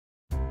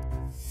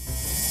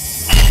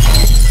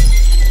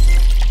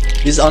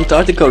Is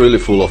Antarctica really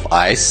full of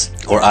ice,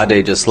 or are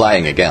they just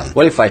lying again?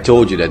 What if I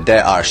told you that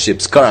there are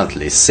ships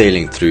currently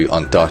sailing through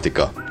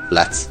Antarctica?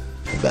 Let's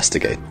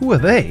investigate. Who are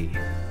they?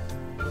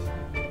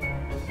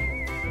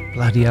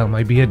 Bloody hell,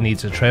 my beard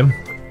needs a trim.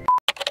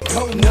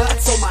 Go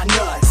nuts on my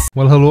nuts.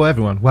 Well, hello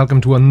everyone, welcome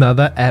to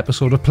another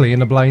episode of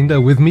Playing a Blinder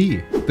with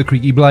me, the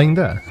Creaky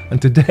Blinder. And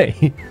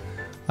today,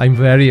 I'm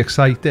very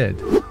excited.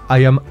 I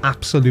am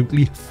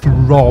absolutely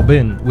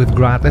throbbing with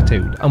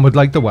gratitude and would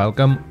like to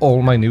welcome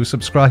all my new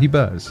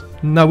subscribers.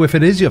 Now, if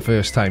it is your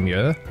first time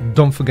here,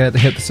 don't forget to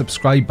hit the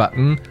subscribe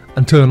button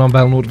and turn on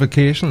bell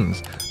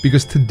notifications,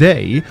 because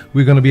today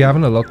we're going to be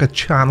having a look at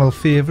channel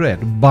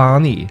favourite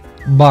Barny,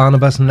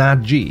 Barnabus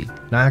Nagy.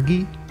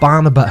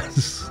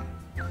 Barnabus.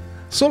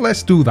 So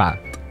let's do that.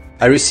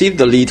 I received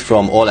the lead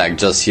from Oleg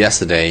just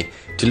yesterday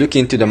to look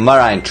into the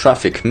marine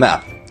traffic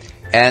map.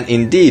 And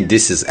indeed,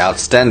 this is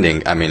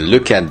outstanding. I mean,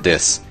 look at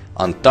this.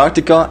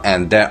 Antarctica,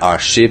 and there are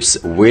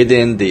ships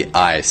within the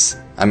ice.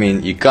 I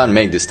mean, you can't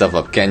make this stuff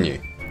up, can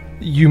you?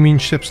 You mean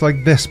ships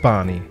like this,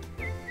 Barney?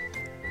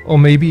 Or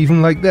maybe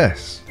even like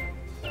this?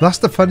 That's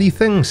the funny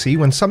thing, see?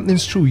 When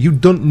something's true, you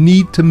don't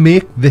need to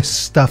make this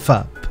stuff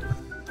up.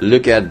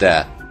 Look at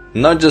that.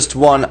 Not just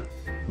one,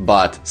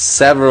 but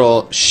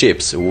several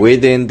ships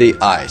within the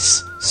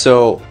ice.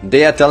 So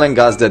they are telling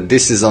us that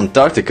this is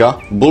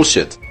Antarctica.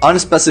 Bullshit.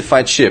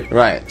 Unspecified ship.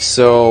 Right.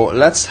 So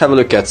let's have a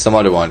look at some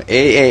other one.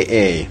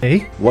 AAA. A?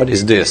 What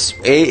is this?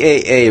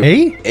 AAA.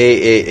 A?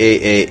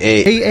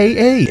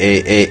 AAA.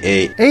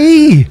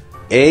 A?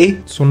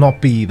 A? So not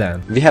B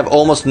then. We have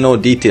almost no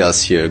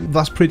details here.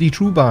 That's pretty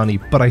true, Barney,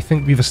 but I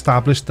think we've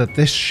established that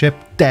this ship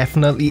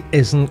definitely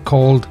isn't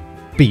called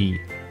B.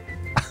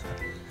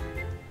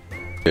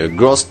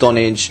 Gross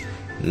tonnage,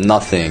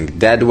 nothing.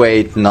 Dead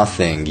weight,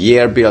 nothing.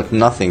 Year built,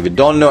 nothing. We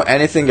don't know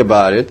anything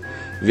about it.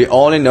 We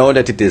only know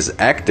that it is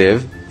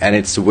active and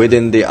it's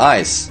within the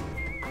ice.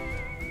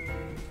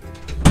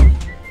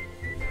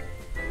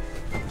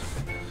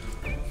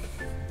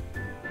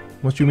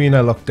 What do you mean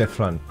I look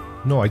different?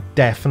 No, I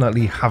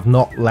definitely have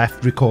not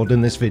left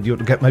recording this video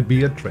to get my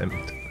beard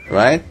trimmed.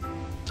 Right?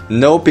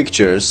 No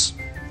pictures,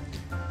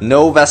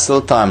 no vessel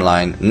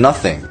timeline,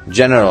 nothing.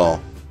 General.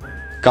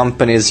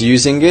 Companies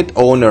using it,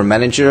 owner,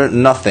 manager,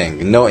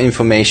 nothing. No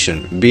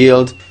information.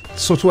 Build.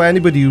 So to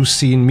anybody who's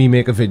seen me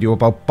make a video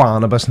about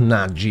Barnabus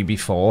Nagy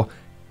before,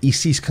 he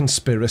sees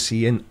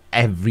conspiracy in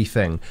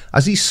everything.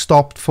 Has he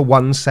stopped for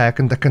 1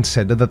 second to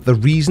consider that the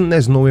reason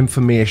there's no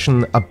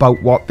information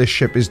about what this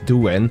ship is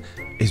doing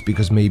is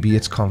because maybe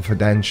it's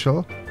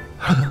confidential?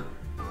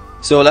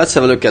 So let's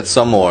have a look at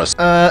some more.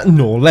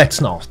 No, let's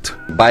not.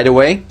 By the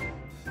way,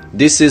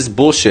 this is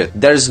bullshit.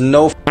 There's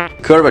no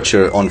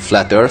curvature on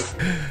flat Earth.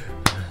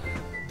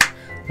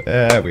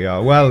 There we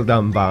are. Well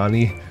done,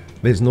 Barney.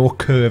 There's no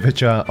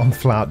curvature on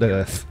flat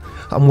Earth.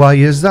 And why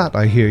is that,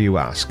 I hear you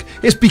ask?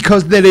 It's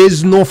because there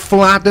is no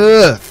flat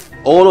Earth.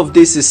 All of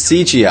this is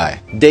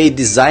CGI. They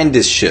designed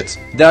this shit.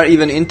 There are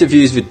even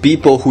interviews with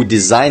people who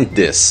designed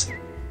this.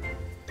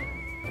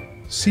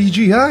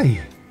 CGI?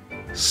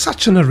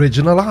 Such an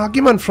original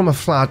argument from a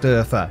flat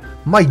earther.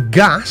 My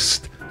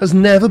ghast has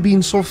never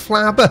been so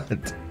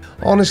flabbered.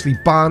 Honestly,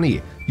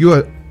 Barney,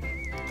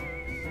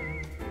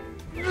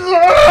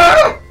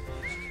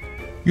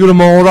 You're a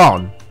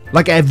moron,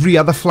 like every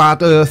other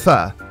flat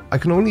earther. I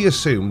can only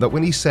assume that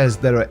when he says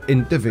there are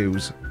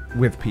interviews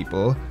with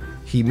people,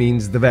 he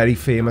means the very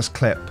famous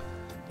clip,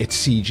 it's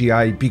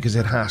CGI because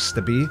it has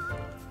to be.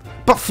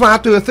 But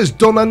flat earthers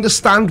don't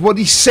understand what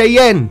he's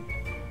saying.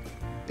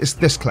 It's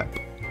this clip.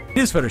 It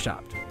is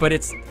photoshopped, but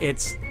it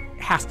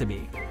has to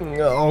be.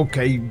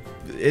 Okay,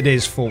 it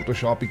is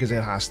Photoshop because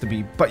it has to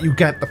be, but you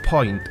get the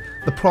point.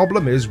 The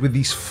problem is with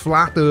these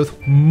flat earth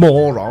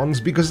morons,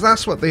 because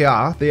that's what they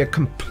are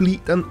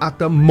complete and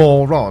utter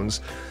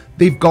morons.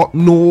 They've got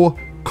no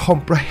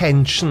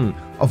comprehension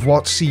of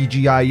what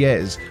CGI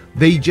is.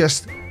 They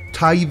just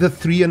tie the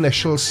 3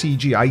 initials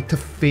CGI to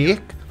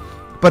fake,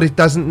 but it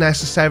doesn't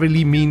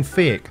necessarily mean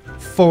fake.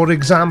 For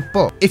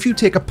example, if you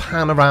take a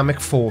panoramic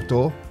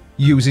photo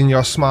using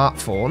your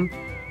smartphone,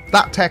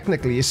 that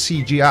technically is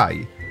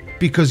CGI,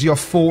 because your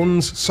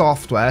phone's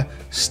software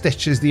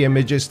stitches the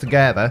images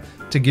together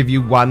to give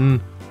you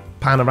one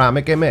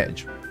panoramic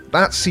image.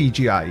 That's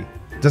CGI.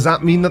 Does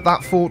that mean that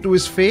that photo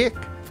is fake?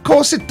 Of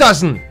course it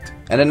doesn't.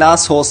 And the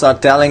assholes are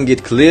telling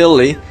it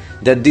clearly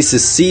that this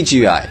is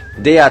CGI.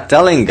 They are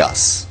telling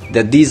us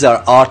that these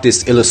are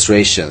artist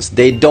illustrations.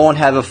 They don't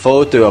have a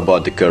photo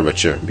about the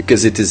curvature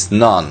because it is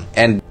none.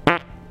 And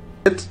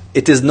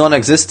it is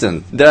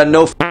non-existent. There are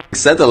no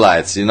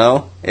satellites, you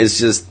know? It's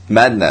just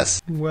madness.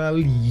 Well,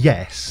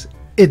 yes,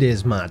 it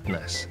is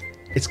madness.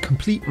 It's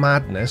complete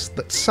madness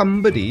that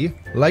somebody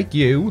like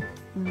you,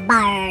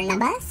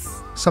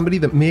 Barnabus, somebody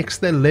that makes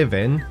their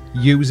living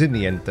using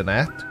the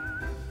internet,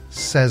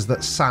 says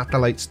that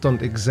satellites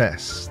don't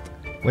exist,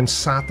 when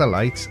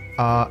satellites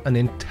are an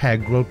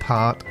integral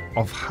part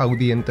of how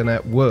the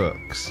internet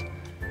works.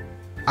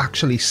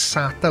 Actually,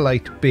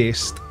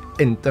 satellite-based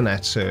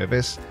internet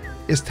service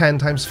is 10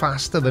 times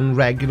faster than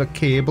regular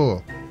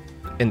cable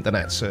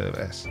internet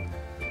service.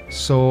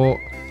 So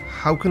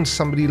how can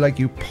somebody like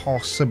you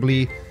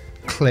possibly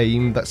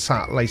claim that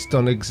satellites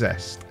don't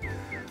exist?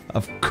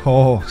 Of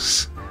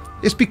course.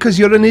 It's because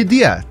you're an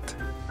idiot.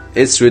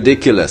 It's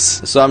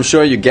ridiculous. So I'm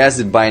sure you guessed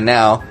it by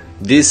now.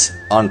 This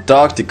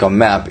Antarctica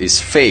map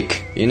is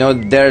fake. You know,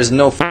 there's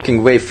no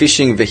fucking way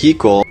fishing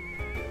vehicle.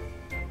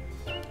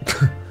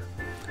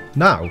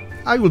 Now,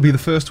 I will be the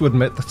first to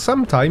admit that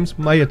sometimes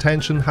my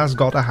attention has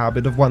got a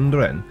habit of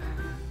wandering.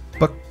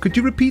 But could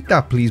you repeat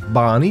that please,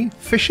 Barney?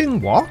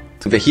 Fishing what?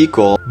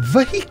 Vehicle.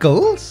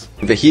 Vehicles?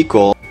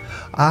 Vehicle.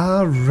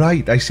 Ah,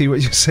 right, I see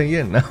what you're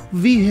saying now.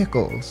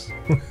 Vehicles.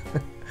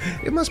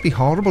 It must be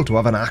horrible to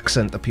have an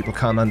accent that people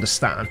can't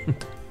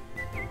understand.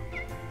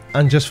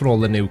 And just for all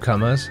the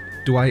newcomers,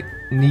 do I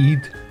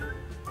need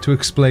to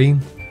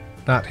explain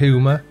that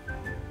humour?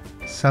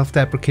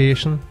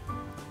 Self-deprecation?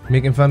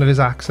 Making fun of his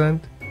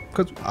accent?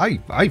 Because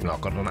I've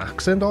not got an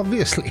accent,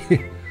 obviously.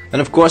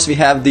 And of course we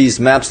have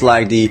these maps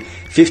like the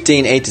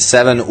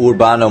 1587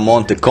 Urbano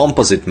Monte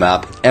composite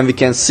map, and we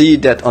can see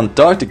that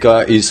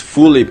Antarctica is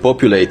fully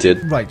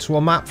populated. Right, so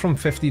a map from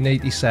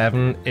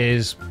 1587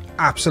 is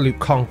absolute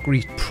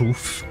concrete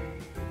proof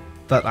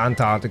that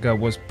Antarctica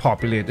was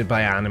populated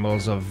by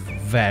animals of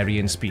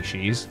varying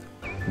species.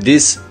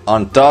 This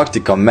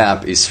Antarctica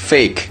map is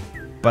fake.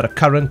 But a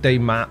current day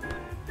map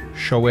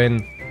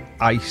showing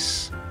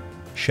ice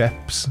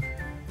ships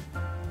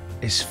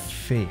is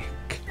fake.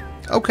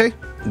 Okay.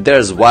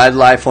 There's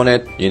wildlife on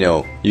it, you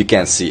know, you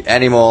can see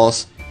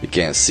animals, you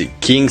can see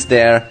kings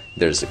there,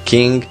 there's a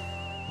king,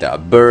 there are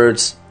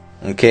birds,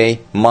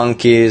 okay,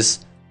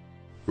 monkeys,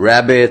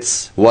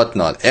 rabbits,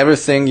 whatnot.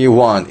 Everything you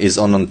want is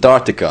on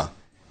Antarctica.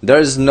 There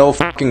is no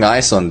fucking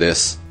ice on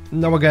this.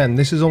 Now again,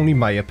 this is only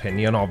my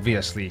opinion,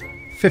 obviously.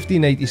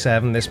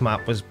 1587, this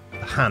map was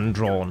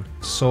hand-drawn.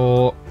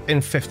 So, in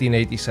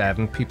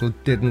 1587, people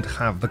didn't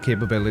have the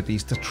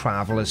capabilities to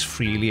travel as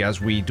freely as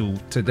we do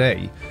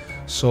today.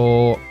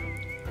 So,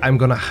 I'm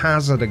gonna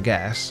hazard a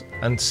guess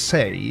and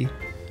say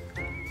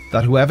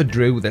that whoever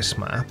drew this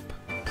map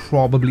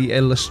probably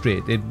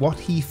illustrated what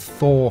he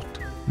thought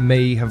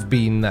may have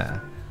been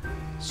there.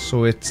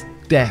 So it's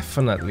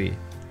definitely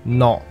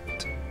not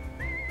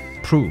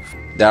proof.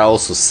 There are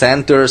also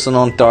centaurs on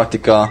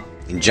Antarctica,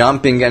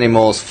 jumping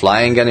animals,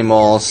 flying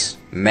animals,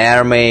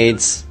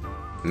 mermaids,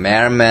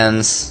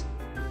 mermans,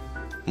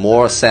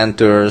 more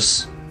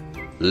centaurs,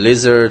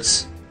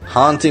 lizards,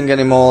 hunting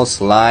animals,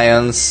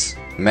 lions,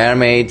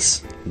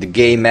 mermaids, the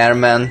gay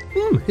merman.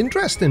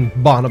 Interesting,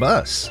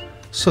 Barnabus.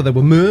 So there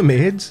were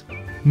mermaids,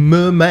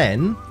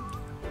 mermen,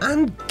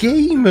 and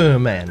gay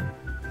mermen.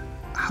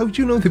 How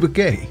do you know they were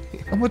gay?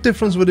 And what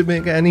difference would it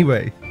make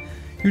anyway?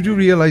 You do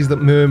realise that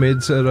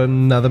mermaids are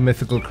another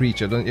mythical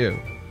creature, don't you?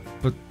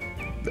 But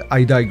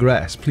I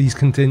digress, please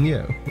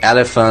continue.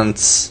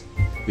 Elephants.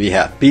 We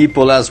have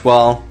people as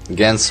well.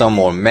 Again, some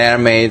more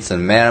mermaids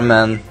and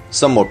mermen.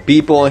 Some more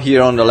people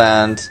here on the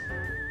land.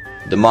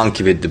 The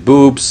monkey with the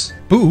boobs.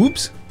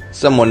 Boobs?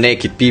 Some more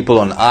naked people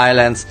on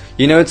islands.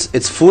 You know,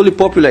 it's fully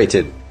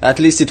populated. At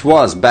least it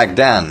was back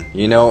then,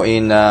 you know,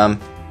 in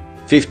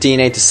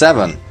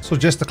 1587. So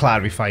just to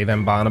clarify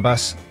then,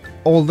 Barnabas,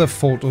 all the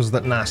photos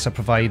that NASA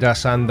provide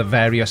us and the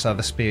various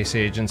other space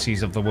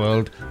agencies of the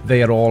world,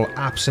 they are all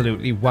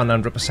absolutely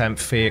 100%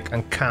 fake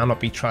and cannot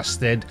be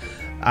trusted,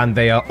 and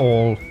they are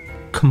all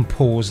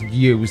composed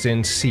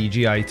using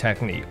CGI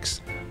techniques.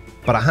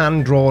 But a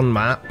hand-drawn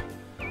map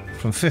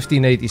from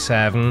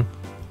 1587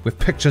 with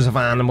pictures of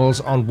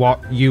animals on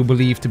what you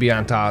believe to be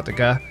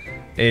Antarctica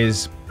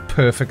is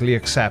perfectly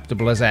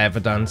acceptable as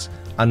evidence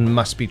and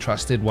must be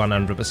trusted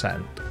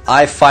 100%.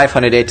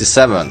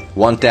 I-587,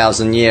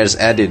 1000 years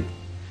added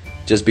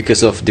just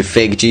because of the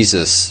fake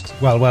Jesus.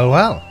 Well, well,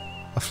 well.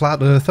 A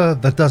flat earther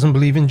that doesn't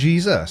believe in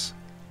Jesus.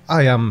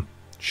 I am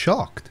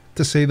shocked,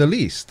 to say the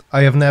least.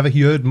 I have never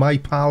heard my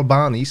pal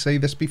Barney say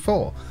this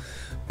before.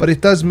 But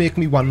it does make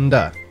me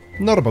wonder.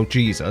 Not about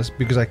Jesus,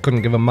 because I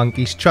couldn't give a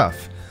monkey's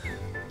chuff.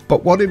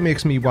 But what it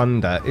makes me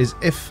wonder is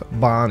if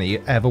Barney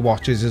ever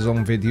watches his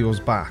own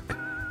videos back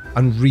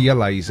and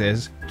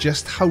realises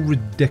just how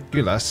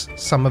ridiculous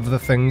some of the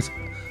things,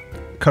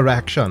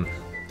 correction,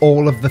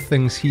 all of the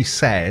things he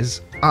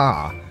says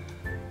are.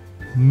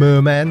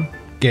 Mermen,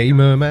 gay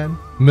mermen,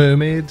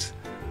 mermaids,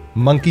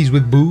 monkeys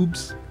with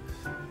boobs.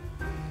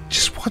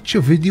 Just watch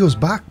your videos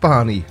back,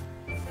 Barney.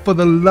 For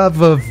the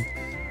love of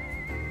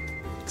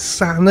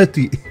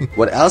sanity.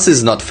 What else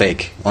is not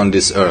fake on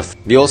this earth?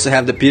 We also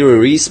have the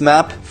Piri-Reis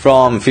map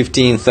from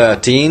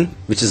 1513,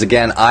 which is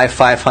again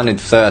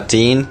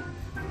I-513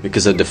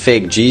 because of the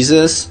fake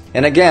Jesus.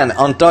 And again,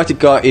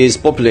 Antarctica is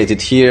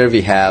populated here.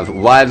 We have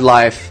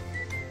wildlife,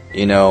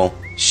 you know,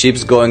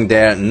 ships going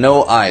there,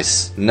 no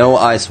ice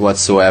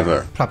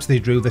whatsoever. Perhaps they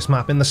drew this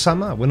map in the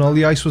summer when all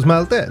the ice was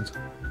melted.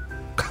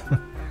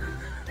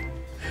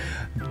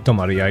 Don't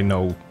worry, I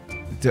know.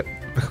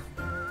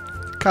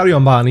 Carry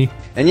on, Barney.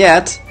 And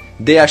yet,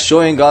 they are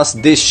showing us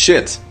this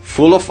shit,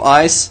 full of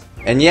ice,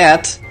 and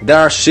yet, there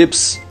are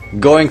ships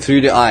going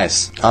through the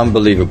ice.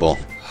 Unbelievable.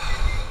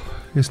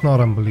 It's not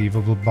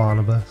unbelievable,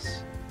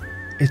 Barnabas.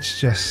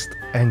 It's just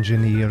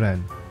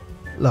engineering.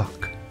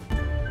 Look.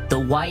 The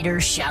wider,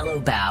 shallow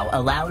bow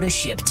allowed a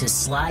ship to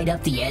slide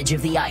up the edge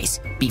of the ice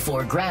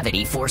before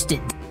gravity forced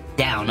it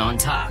down on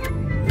top.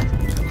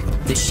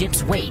 The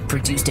ship's weight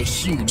produced a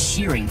huge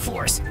shearing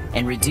force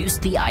and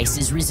reduced the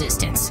ice's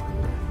resistance.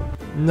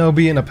 Now,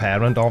 being a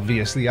parent,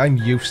 obviously, I'm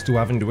used to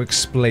having to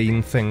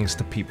explain things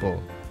to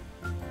people.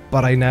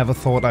 But I never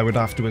thought I would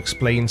have to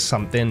explain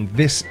something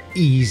this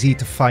easy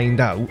to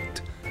find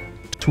out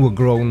to a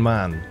grown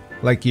man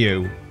like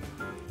you.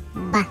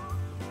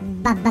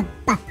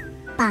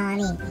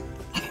 Barney.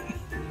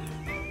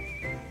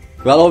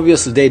 Well,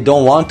 obviously they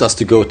don't want us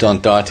to go to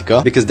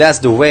Antarctica, because that's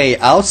the way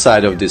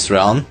outside of this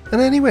realm. And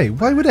anyway,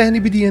 why would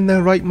anybody in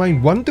their right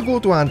mind want to go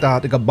to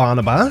Antarctica,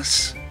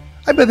 Barnabus?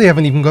 I bet they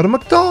haven't even got a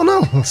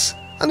McDonald's,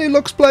 and it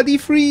looks bloody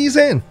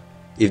freezing.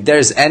 If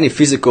there's any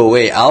physical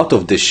way out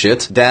of this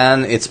shit,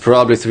 then it's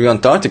probably through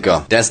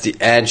Antarctica. That's the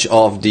edge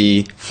of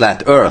the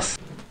flat Earth.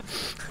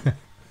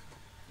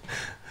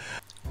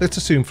 Let's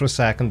assume for a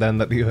second then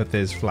that the Earth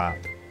is flat.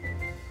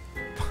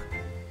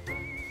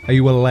 Are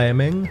you a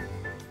lemming?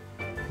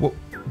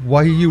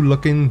 Why are you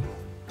looking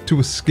to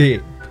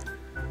escape?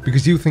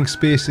 Because you think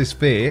space is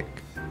fake.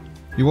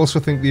 You also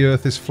think the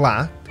Earth is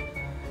flat.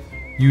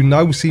 You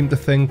now seem to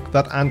think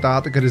that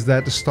Antarctica is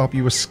there to stop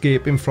you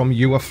escaping from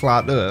your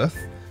flat Earth.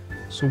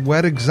 So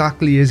where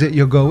exactly is it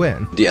you're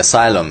going? The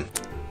asylum.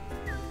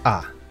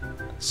 Ah,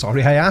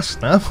 sorry I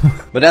asked now.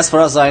 But as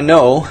far as I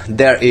know,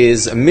 there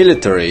is a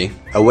military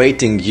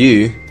awaiting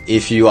you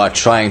if you are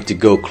trying to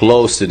go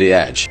close to the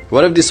edge.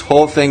 What if this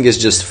whole thing is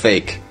just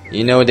fake?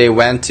 You know, they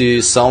went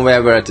to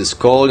somewhere where it is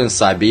cold in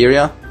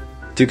Siberia,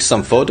 took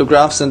some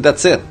photographs, and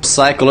that's it.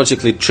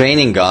 Psychologically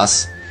training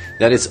us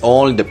that it's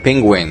only the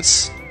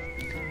penguins.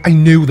 I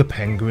knew the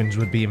penguins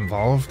would be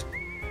involved.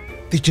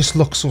 They just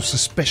look so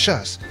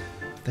suspicious.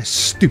 Their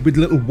stupid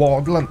little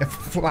waddle and their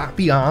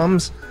flappy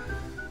arms.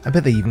 I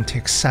bet they even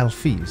take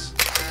selfies.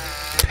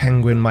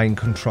 Penguin mind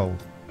control.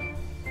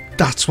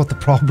 That's what the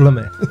problem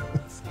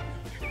is.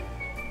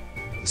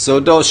 So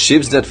those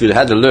ships that we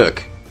had a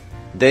look,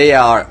 they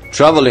are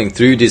traveling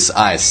through this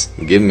ice.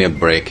 Give me a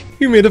break.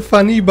 You made a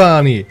funny,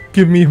 Barney.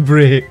 Give me a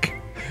break.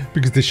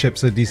 Because the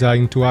ships are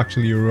designed to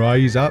actually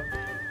rise up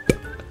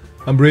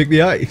and break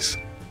the ice.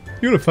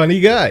 You're a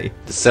funny guy.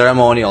 The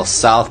ceremonial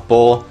South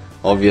Pole,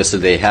 obviously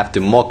they have to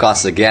mock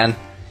us again,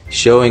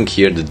 showing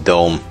here the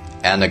dome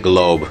and a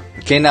globe.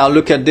 Okay, now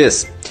look at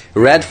this.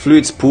 Red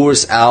fluid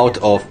pours out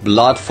of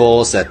blood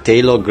falls at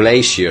Taylor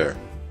Glacier.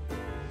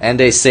 And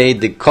they say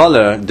the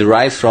color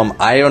derives from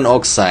iron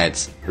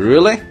oxides.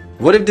 Really?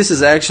 What if this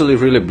is actually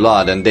really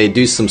blood and they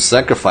do some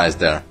sacrifice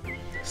there?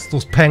 It's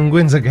those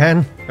penguins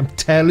again. I'm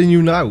telling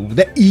you now,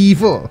 they're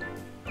evil.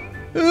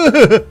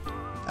 I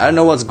don't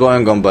know what's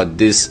going on, but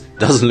this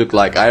doesn't look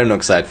like iron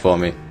oxide for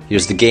me.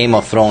 Here's the Game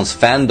of Thrones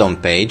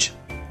fandom page.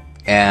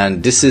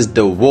 And this is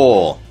the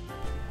wall.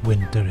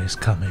 Winter is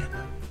coming.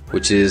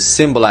 Which is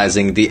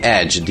symbolizing the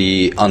edge,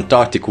 the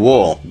Antarctic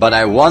wall. But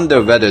I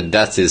wonder whether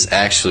that is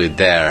actually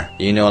there.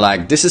 You know,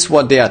 like, this is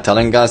what they are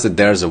telling us, that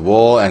there's a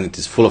wall and it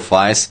is full of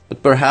ice.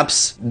 But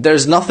perhaps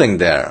there's nothing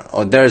there.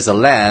 Or there's a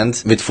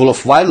land with full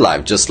of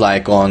wildlife, just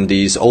like on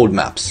these old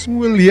maps.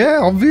 Well,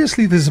 yeah,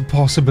 obviously there's a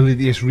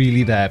possibility it's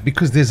really there.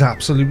 Because there's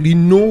absolutely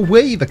no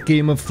way that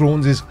Game of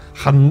Thrones is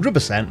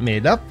 100%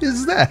 made up,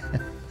 is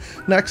there?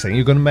 Next thing,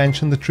 you're going to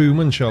mention the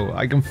Truman Show.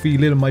 I can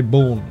feel it in my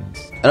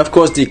bones. And of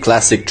course the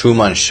classic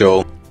Truman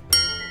Show,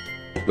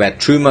 where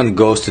Truman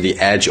goes to the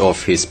edge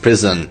of his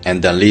prison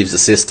and then leaves the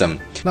system.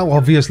 Now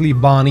obviously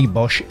Barney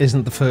Bush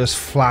isn't the first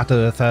flat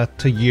earther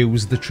to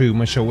use the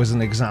Truman Show as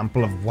an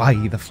example of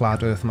why the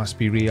flat earth must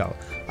be real.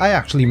 I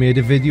actually made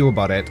a video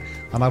about it,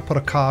 and I'll put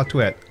a card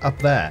to it up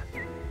there,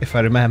 if I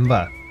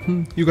remember.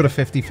 You got a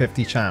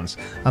 50-50 chance,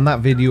 and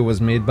that video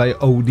was made by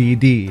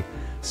ODD.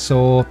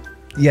 So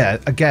yeah,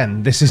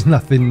 again, this is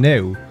nothing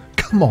new.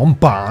 Come on,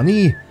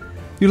 Barney.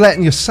 You're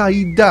letting your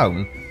side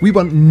down. We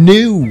want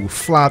new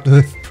flat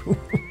earth proof.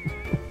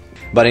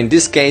 But in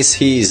this case,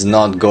 he is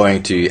not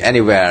going to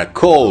anywhere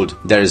cold.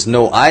 There is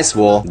no ice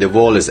wall. The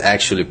wall is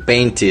actually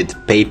painted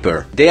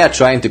paper. They are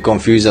trying to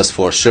confuse us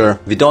for sure.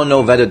 We don't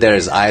know whether there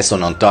is ice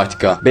on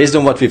Antarctica. Based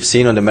on what we've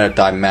seen on the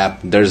maritime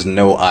map, there's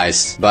no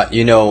ice. But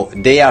you know,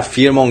 they are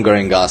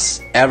fear-mongering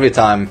us every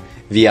time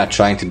we are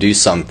trying to do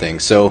something.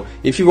 So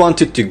if you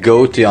wanted to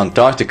go to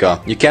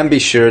Antarctica, you can be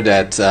sure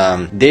that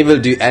they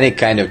will do any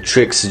kind of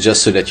tricks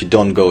just so that you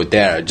don't go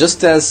there.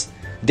 Just as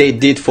they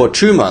did for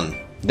Truman.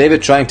 They were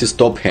trying to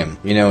stop him.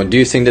 You know, do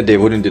you think that they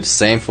wouldn't do the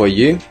same for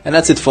you? And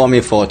that's it for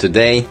me for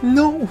today.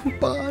 No,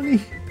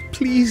 Barney,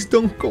 please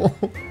don't go.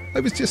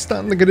 I was just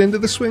starting to get into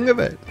the swing of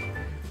it.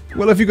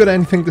 Well, have you got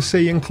anything to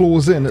say in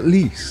closing at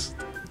least?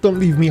 Don't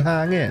leave me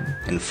hanging.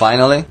 And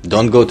finally,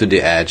 don't go to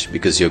the edge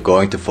because you're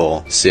going to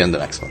fall. See you in the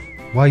next one.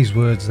 Wise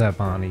words there,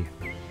 Barney.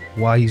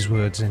 Wise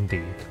words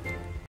indeed.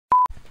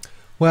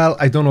 Well,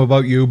 I don't know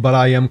about you, but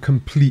I am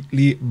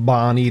completely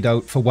Barneyed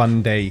out for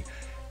one day.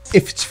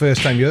 If it's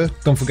first time here,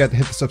 don't forget to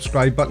hit the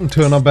subscribe button,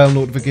 turn on bell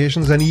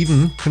notifications, and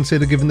even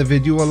consider giving the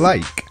video a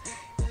like.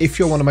 If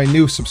you're one of my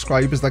new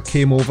subscribers that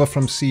came over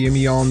from seeing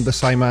me on the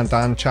Simon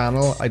Dan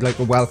channel, I'd like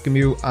to welcome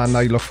you, and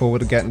I look forward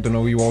to getting to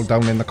know you all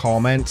down in the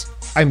comments.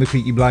 I'm the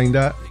Creaky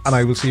Blinder, and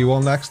I will see you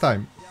all next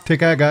time. Take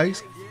care,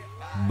 guys.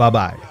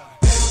 Bye-bye.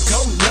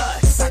 Go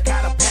nuts, I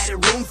got a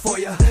padded room for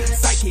ya.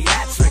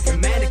 Psychiatric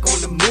and manical